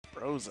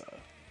Rosa.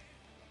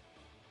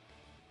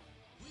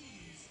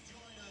 Please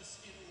join us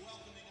in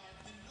welcoming our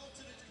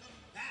penultimate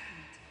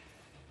combatant.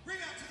 Bring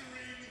out to the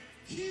ring,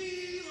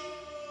 Kilo!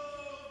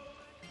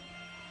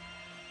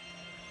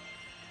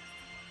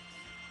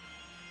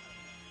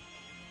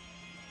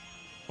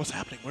 What's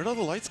happening? Where'd all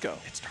the lights go?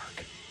 It's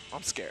dark.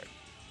 I'm scared.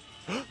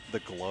 The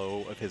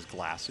glow of his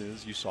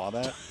glasses. You saw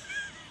that?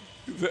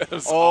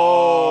 That's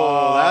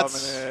ominous.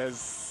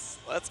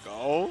 Let's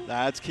go.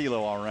 That's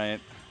Kilo, all right.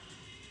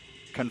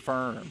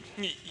 Confirmed.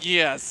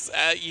 Yes.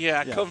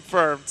 Yeah,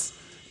 confirmed.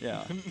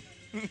 Yeah.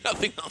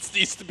 Nothing else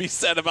needs to be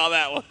said about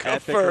that one.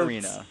 Epic Confirmed.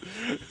 arena.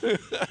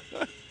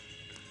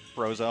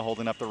 Rosa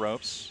holding up the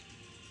ropes.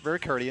 Very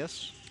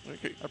courteous.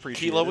 Okay.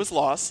 Appreciate Kilo it. was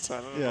lost.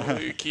 I don't Yeah.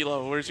 know.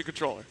 Kilo, where's your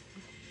controller?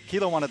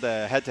 Kilo wanted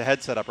the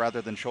head-to-head setup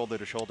rather than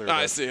shoulder-to-shoulder.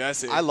 I see. I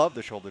see. I love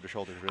the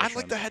shoulder-to-shoulder I tradition.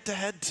 like the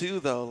head-to-head too,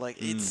 though. Like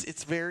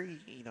it's very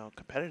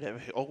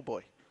competitive. Oh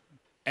boy.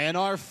 And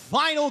our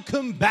final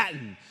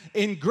combatant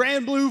in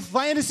Grand Blue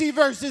Fantasy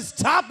versus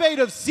Top 8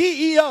 of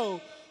CEO,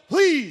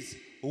 please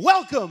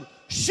welcome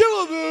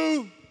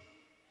Shuabu!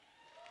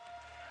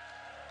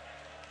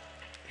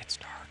 It's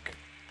dark.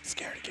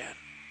 Scared again.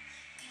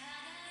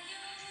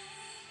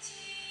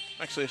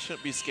 Actually, I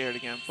shouldn't be scared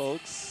again,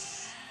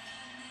 folks.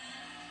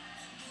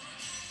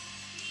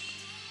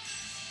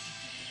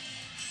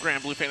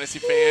 Grand Blue Fantasy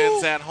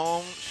fans at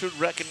home should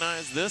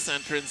recognize this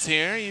entrance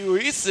here.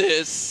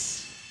 YUISI.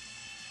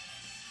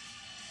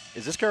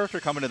 Is this character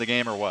coming to the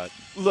game or what?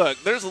 Look,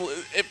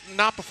 if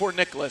not before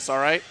Nicholas, all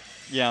right?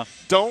 Yeah.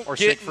 Don't or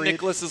get Siegfried?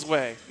 Nicholas's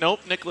way.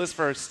 Nope, Nicholas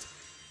first.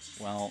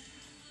 Well,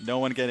 no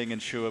one getting in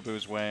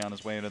Shuabu's way on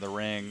his way into the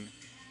ring.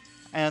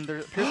 And there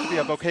appears to be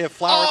a bouquet of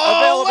flowers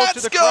available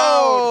to the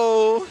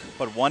crowd.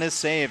 But one is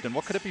saved, and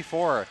what could it be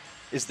for?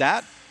 Is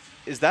that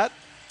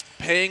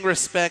paying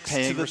respects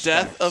to the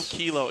respects. death of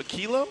Kilo?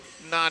 Kilo?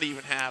 Not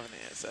even having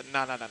it. So,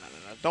 no.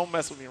 Don't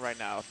mess with me right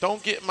now.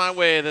 Don't get in my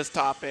way of this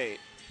top 8.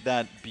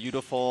 that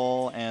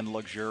beautiful and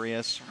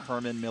luxurious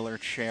Herman Miller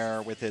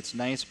chair with its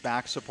nice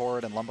back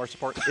support and lumbar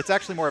support? It's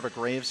actually more of a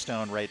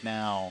gravestone right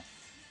now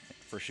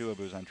for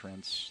Shuabu's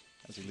entrance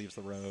as he leaves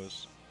the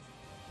rows.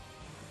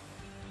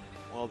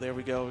 Well, there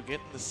we go. We're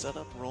getting the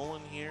setup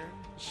rolling here.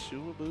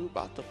 Shuabu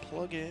about to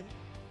plug in.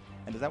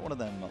 And is that one of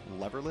them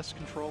leverless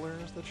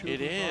controllers that Shuabu's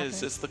It is.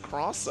 rocking? It's the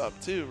cross-up,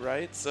 too,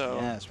 right? So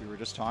Yes, we were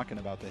just talking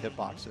about the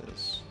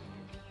hitboxes.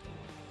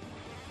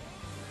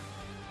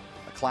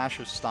 A clash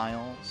of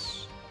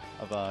styles,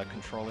 of a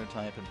controller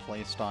type and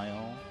play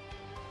style,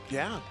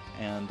 yeah.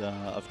 and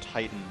of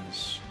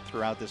titans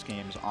throughout this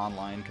game's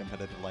online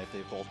competitive life.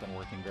 They've both been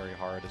working very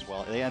hard as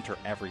well. They enter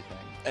everything.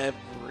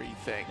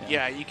 Everything.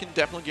 Yeah. Yeah, you can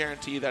definitely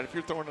guarantee that if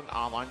you're throwing an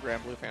online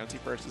Grand Blue Fantasy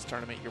Versus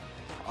tournament, you're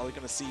probably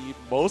going to see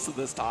most of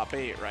this top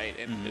 8, right?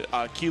 And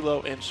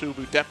Kilo and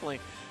Shuabu, definitely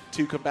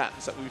two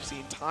combatants that we've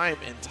seen time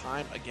and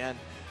time again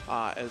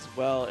as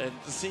well. And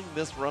seeing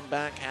this run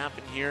back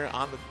happen here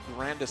on the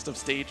grandest of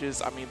stages,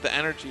 I mean, the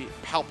energy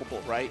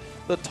palpable, right?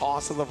 The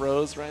toss of the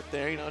rose right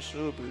there, you know,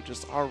 Shuabu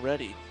just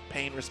already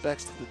paying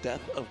respects to the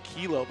death of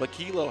Kilo, but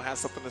Kilo has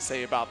something to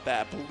say about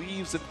that.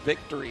 Believes in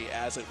victory,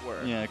 as it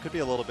were. Yeah, it could be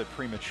a little bit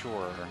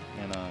premature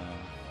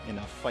in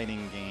a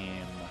fighting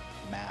game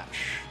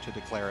match to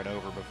declare it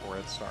over before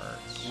it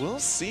starts. We'll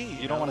see.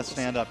 You don't want to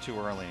stand up too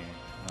early.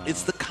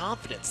 It's the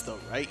confidence, though,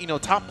 right? You know,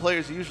 top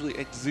players usually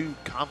exude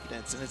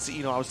confidence, and it's,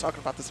 you know, I was talking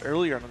about this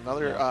earlier on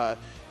another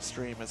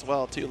stream as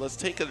well, too. Let's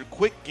take a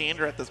quick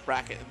gander at this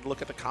bracket and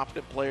look at the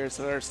confident players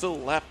that are still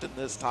left in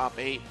this top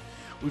 8.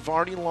 We've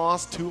already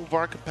lost 2 of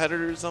our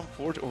competitors,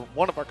 unfortunately, or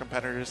one of our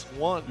competitors,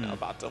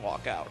 about to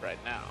walk out right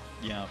now.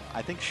 Yeah,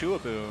 I think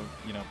Shuabu,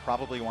 you know,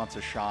 probably wants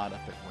a shot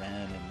up at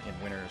Ren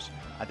in winners.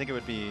 I think it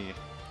would be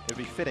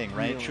fitting,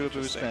 right? Really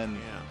Shuabu's been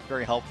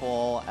very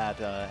helpful at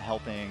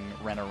helping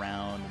Ren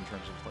around in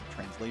terms of like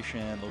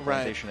translation,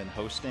 localization, and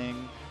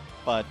hosting.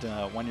 But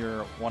when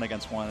you're one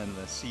against one in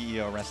the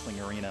CEO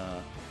wrestling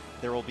arena,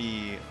 there will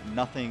be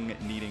nothing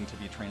needing to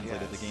be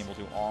translated. The game will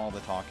do all the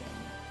talking.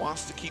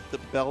 Wants to keep the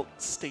belt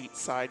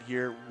stateside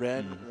here.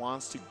 Ren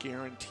wants to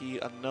guarantee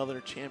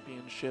another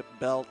championship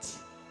belt.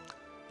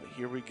 But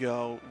here we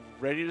go.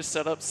 Ready to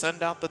set up,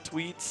 send out the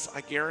tweets.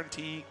 I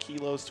guarantee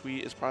Kilo's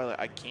tweet is probably like,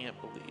 I can't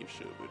believe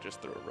Shuabu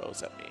just threw a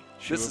rose at me.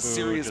 This is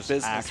serious just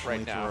business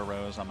right threw now. a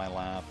rose on my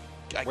lap.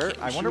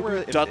 I wonder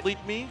where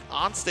Dudley'd me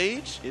on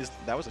stage.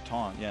 That was a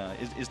taunt, yeah.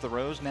 Is the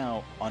rose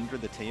now under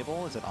the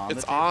table? Is it on the table?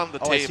 It's on the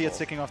table. Oh, I see it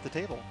sticking off the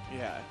table.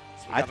 Yeah.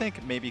 So I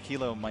think maybe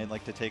Kilo might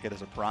like to take it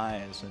as a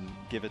prize and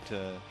give it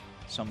to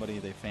somebody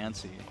they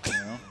fancy, you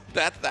know?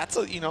 that's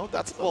a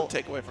little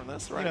takeaway from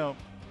this, right? You know,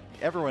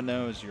 everyone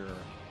knows you're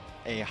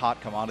a hot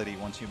commodity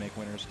once you make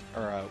winners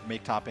or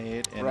make top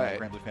 8 in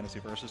Grand Blue Fantasy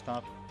Versus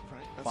top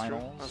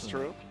finals. True. That's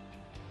true.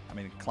 I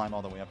mean, climb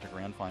all the way up to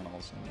grand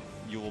finals,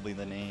 and you will be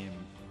the name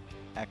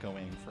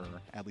echoing for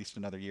at least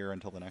another year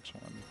until the next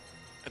one.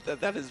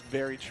 That is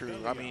very true.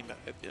 I mean,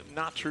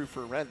 not true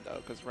for Ren, though,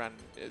 because Ren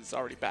is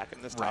already back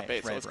in this top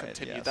 8, so it's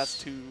continued. Yes.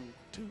 That's two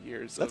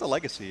years. That's a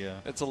legacy, yeah.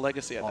 It's a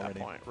legacy at that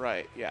point,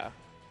 right, yeah.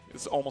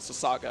 It's almost a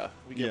saga.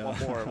 We get one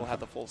more, we'll have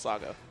the full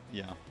saga.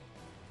 Yeah.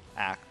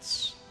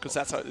 acts. Because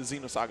that's how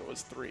Xenosaga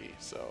was 3,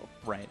 so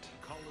Right.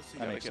 you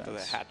gotta get to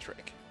the hat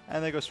trick.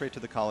 And they go straight to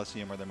the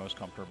Coliseum where they're most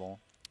comfortable.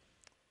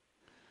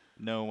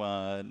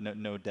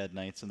 No dead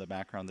knights in the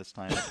background this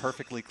time. A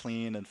perfectly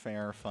clean and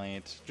fair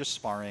fight. Just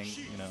sparring,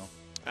 you know.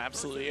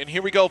 Absolutely. And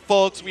here we go,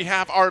 folks. We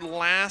have our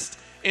last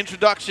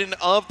introduction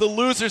of the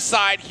loser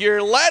side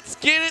here. Let's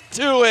get it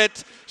to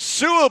it.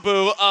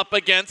 Shuabu up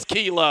against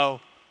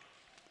Kilo.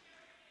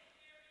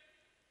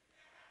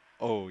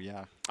 Oh,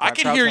 yeah. I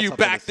can hear you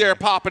back there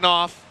popping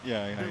off.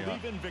 Yeah.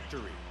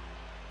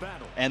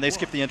 And they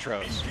skip the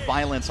intros.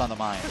 Violence on the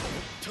mind.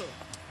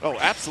 Oh,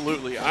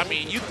 absolutely. I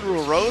mean, you threw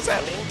a rose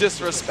at me.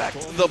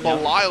 Disrespect. The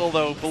Belial,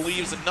 though,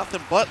 believes in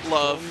nothing but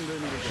love.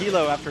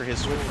 Kilo, after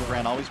his switch from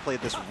Ren, always played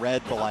this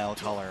red Belial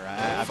color.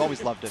 I've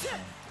always loved it.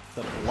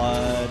 The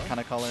blood kind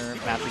of color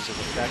matches his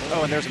effect.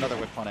 Oh, and there's another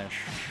whip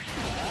punish.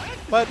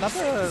 But not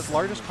the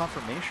largest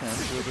confirmation.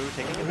 Shuabu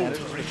taking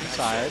advantage of switching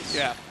sides.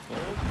 Yeah.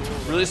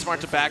 Really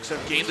smart to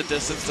backstep, gain the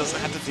distance, doesn't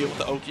have to deal with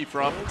the Oki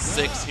from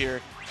 6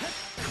 here.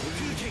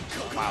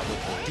 Wow,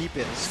 the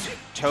deepest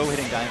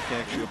toe-hitting dive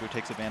kick. Shuabu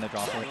takes advantage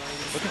off it.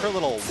 Looking for a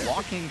little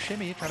walking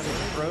shimmy, trying to make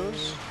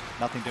throws.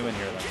 Nothing doing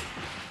here,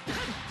 though.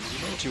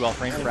 2L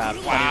frame grab.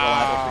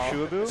 Wow. For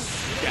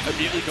Shuabu. Yeah,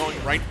 immediately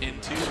going right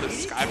into the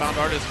Skybound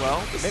art as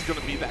well. This is going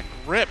to be that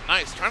grip.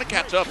 Nice. Trying to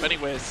catch up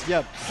anyways.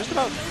 Yeah, just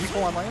about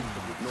equal on life.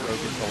 Broken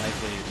the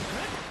life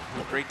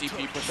lead. Great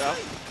DP push out.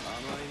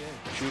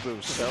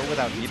 Shuabu so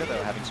without Nita,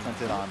 though, having spent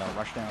it on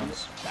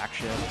rushdowns, back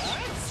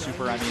shifts,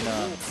 super. I mean,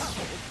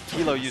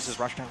 Kilo uses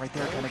rushdown right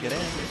there, trying to get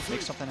in,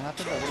 make something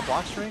happen, a little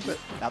block string, but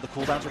now the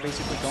cooldowns are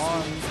basically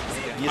gone.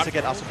 He needs to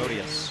get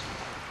Asimodeus.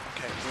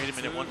 Okay, wait a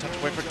minute, one touch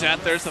away for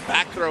death. There's the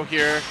back throw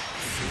here.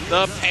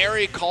 The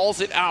parry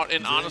calls it out,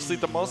 and honestly,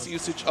 the most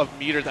usage of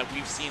meter that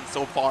we've seen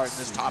so far in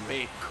this top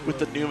 8 with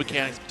the new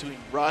mechanics between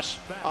rush,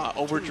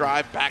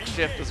 overdrive, back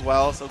shift as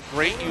well. So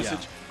great usage.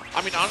 Yeah.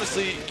 I mean,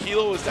 honestly,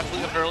 Kilo was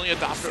definitely an early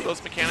adopter of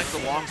those mechanics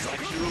alongside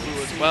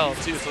Shuabu as well,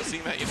 too. So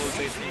seeing that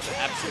utilization is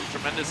absolutely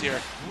tremendous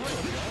here.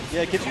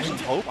 Yeah, it gives you some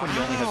hope when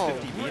you only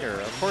have 50 meter.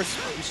 Of course,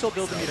 you still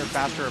build the meter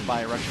faster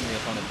by rushing the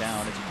opponent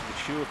down. As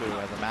Shuabu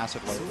has a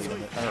massive life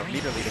lead, or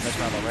meter lead in this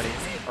round already.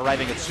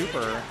 Arriving at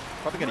super,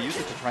 probably going to use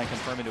it to try and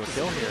confirm into a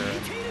kill here.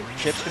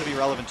 Chip's going to be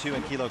relevant too,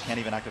 and Kilo can't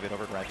even activate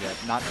overdrive yet.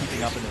 Not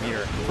keeping up in the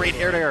meter. Great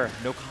air to air.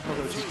 No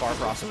combo too far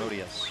for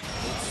Asimodeus.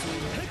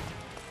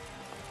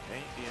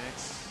 Okay,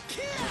 DX.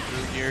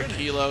 Through here,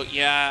 Kilo.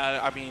 Yeah,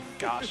 I mean,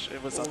 gosh,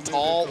 it was a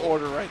tall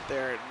order right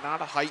there.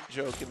 Not a height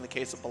joke in the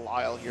case of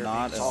Belial here,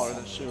 being taller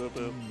than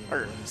Shuabu.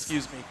 Or,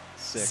 excuse me,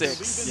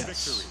 6.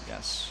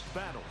 Yes.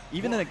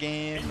 Even in a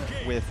game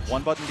with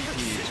one-button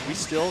DPs, we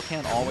still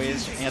can't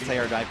always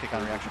anti-air dive kick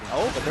on reaction.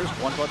 Oh, but there's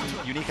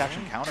one-button unique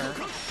action counter.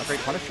 A great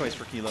punish choice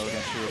for Kilo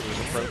against Shuabu's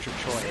approach of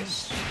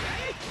choice.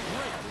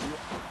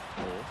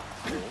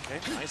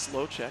 Okay, nice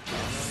low check.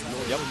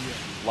 Yep.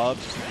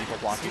 Love to see people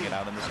blocking it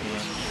out in this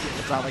game.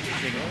 It's not like you're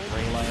seeing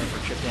Ray Line or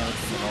chip damage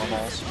from the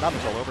normals. Not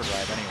until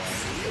overdrive, anyway.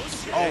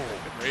 Oh,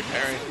 great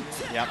parry.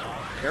 Yep.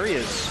 Parry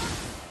is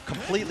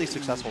completely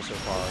successful so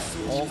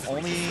far.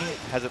 Only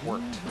has it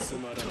worked.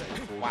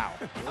 Wow.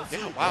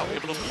 Yeah, wow.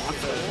 Able to block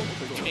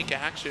the unique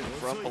action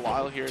from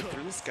Belial here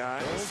through the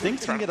sky.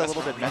 Things can get a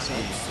little bit messy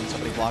when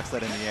somebody blocks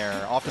that in the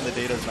air. Often the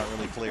data is not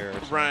really clear.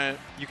 So right.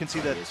 You can see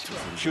that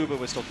Shuabu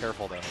was still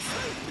careful, though.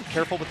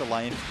 Careful with the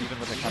life, even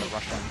with a kind of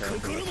rushdown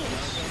character.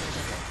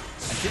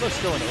 And Kilo's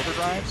still in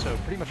overdrive, so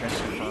pretty much any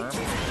confirm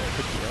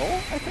could kill,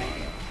 I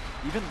think.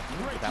 Even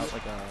without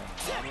like a...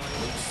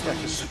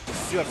 Yeah, just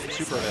you have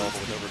super available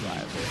with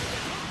overdrive.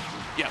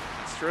 Yeah,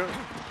 that's true.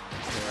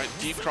 All right,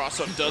 deep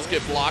cross-up does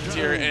get blocked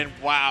here, and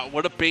wow,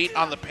 what a bait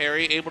on the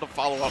parry. Able to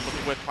follow up with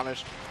the whip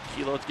punish.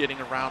 Kilo's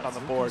getting around on the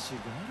board.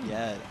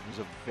 Yeah, it was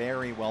a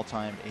very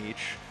well-timed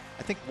H.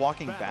 I think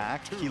walking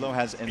back, Kilo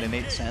has an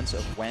innate sense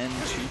of when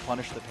to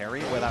punish the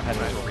parry without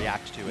having to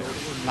react to it.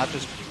 Not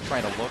just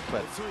trying to look,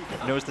 but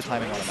knows the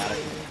timing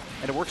automatically.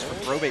 And it works for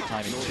throw bait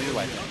timing too,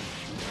 I think.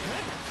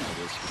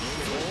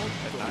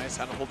 Nice,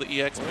 how to hold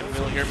the EX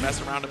pinwheel here,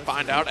 mess around and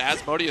find out.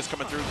 Asimodeus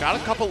coming through, got a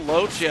couple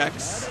low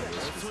checks.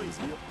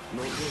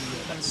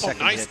 Oh,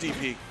 nice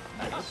DP.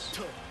 Nice.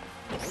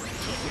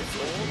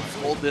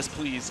 Hold this,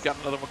 please. Got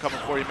another one coming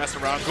for you. Mess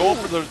around. Go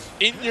for the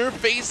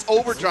in-your-face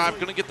overdrive.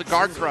 Going to get the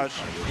guard crush.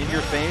 In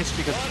your face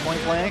because it's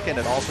point blank, and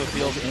it also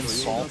feels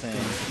insulting.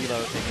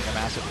 Kilo taking a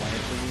massive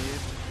lane lead.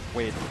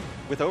 Wait,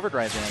 with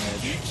overdrive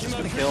damage, is this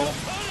going to kill?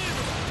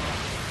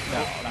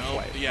 No, not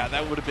quite. Yeah,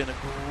 that would have been a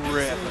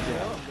grip.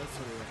 Yeah.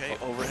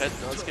 Okay, overhead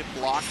does get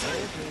blocked.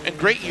 And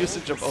great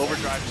usage of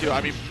overdrive, too.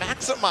 I mean,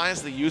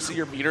 maximize the use of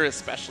your meter,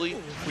 especially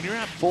when you're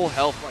at full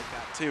health like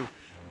that, too.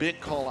 Big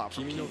call out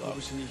from Kilo.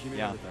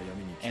 Yeah.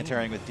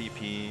 Anti-airing with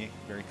DP,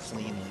 very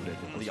clean.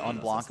 The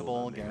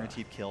unblockable,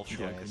 guaranteed kill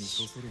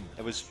choice.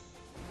 It was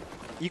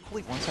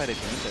equally one-sided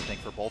games, I think,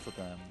 for both of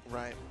them.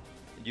 Right.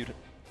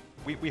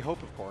 We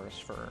hope, of course,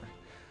 for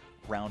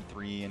round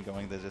 3 and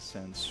going the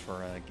distance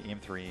for game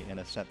 3 in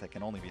a set that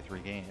can only be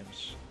 3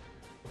 games.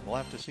 We'll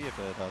have to see if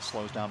it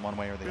slows down one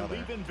way or the other.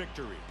 Believe in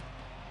victory.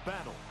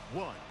 Battle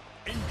 1.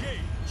 Engage.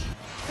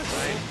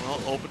 Well,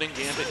 opening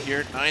gambit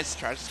here. Nice.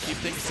 Tries to keep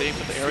things safe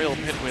with the aerial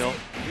pinwheel.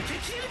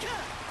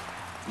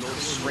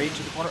 Straight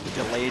to the corner.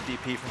 Delayed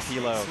DP from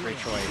Kilo. Great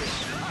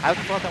choice. I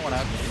haven't thought that one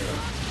out.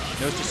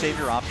 Knows to save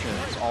your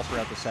options all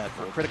throughout the set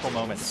for critical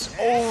moments.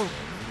 Oh!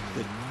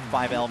 The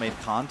 5L made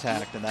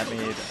contact, and that made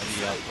the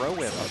throw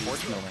whip,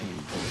 unfortunately.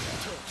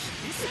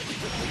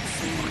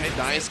 Okay,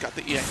 nice. Got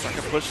the EX. I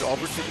can push it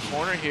over to the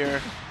corner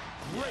here.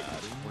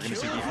 We're going to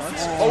see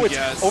defense. Oh, it's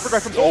yes.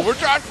 Overdrive from both.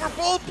 Overdrive for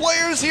both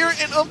players here,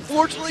 and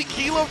unfortunately,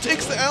 Kilo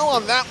takes the L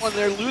on that one.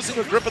 They're losing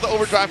a grip of the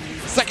overdrive.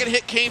 Second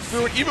hit came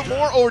through, and even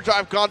more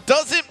overdrive gone.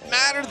 Doesn't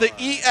matter. The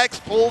EX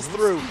pulls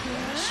through.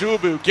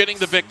 Shubu getting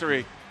the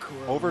victory.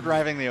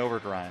 Overdriving the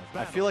overdrive.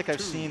 I feel like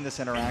I've seen this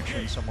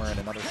interaction somewhere in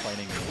another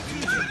fighting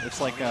game.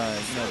 It's like, you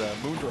know, the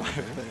moon drive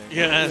thing.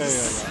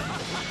 Yes.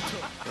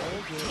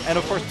 Yeah. And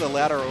of course, the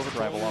ladder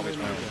overdrive will always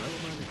win.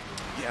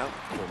 Yeah.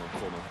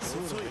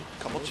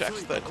 Couple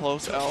checks, the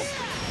close L.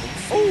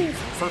 Oh,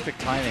 perfect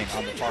timing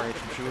on the far H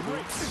from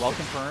Shubu. Well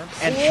confirmed.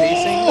 And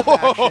chasing the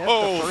back shift.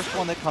 The first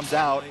one that comes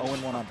out,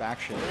 0-1 on back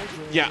shift.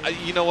 Yeah,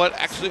 you know what?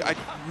 Actually, I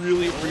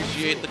really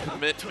appreciate the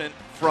commitment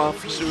from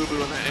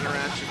Shubu in that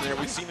interaction there.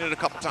 We've seen it a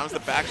couple times. The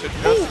back shift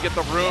has to get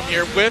the room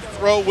here. With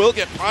throw will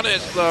get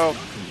punished, though.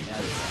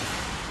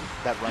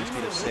 That run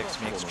speed of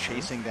 6 makes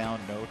chasing down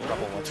no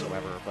trouble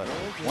whatsoever. But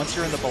once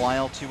you're in the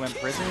Belial 2M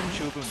prison,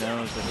 Shubu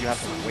knows that you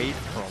have to wait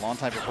for a long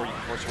time before you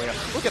can force your way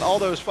up. Look at all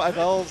those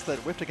 5Ls that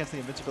whipped against the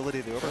invincibility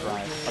of the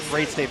overdrive. A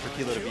great state for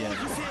Kilo to be in to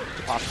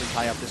possibly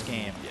tie up this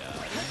game.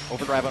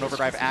 Overdrive on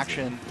overdrive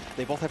action.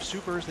 They both have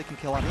supers. They can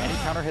kill on any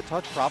counter hit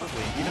touch,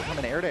 probably, even from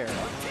an air-to-air.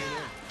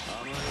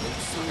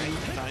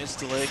 Nice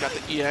delay, got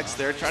the EX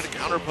there, tried to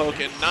counter poke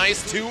it.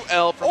 Nice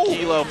 2L from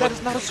Kilo. That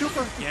is not a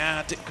super.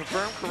 Yeah, didn't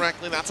confirm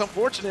correctly. That's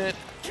unfortunate.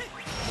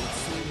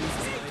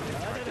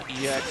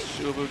 The EX,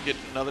 Shubu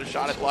getting another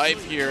shot at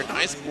life here.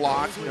 Nice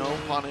block, no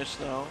punish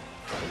though.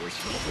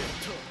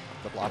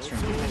 The block stream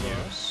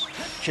continues.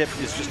 Chip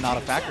is just not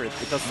a factor. It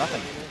does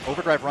nothing.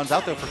 Overdrive runs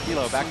out though for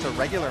Kilo. Back to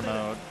regular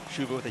mode.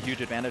 Shubu with a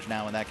huge advantage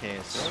now in that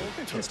case.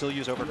 Can still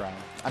use overdrive.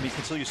 I mean,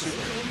 can still use super.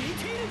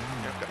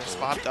 Yeah, got a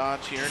spot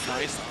dodge here.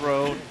 Nice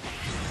throw.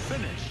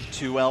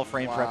 2L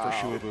frame prep for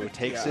Shubu.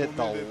 Takes it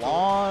the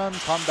long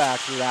comeback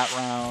through that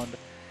round.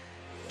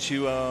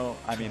 2-0.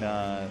 I mean,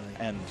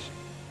 and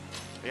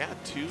yeah,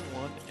 2-1.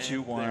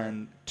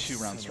 2-1. 2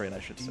 rounds straight, I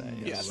should say.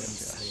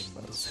 Yes.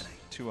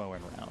 2-0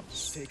 in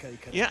rounds.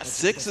 Yeah,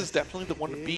 6 is definitely the one to beat.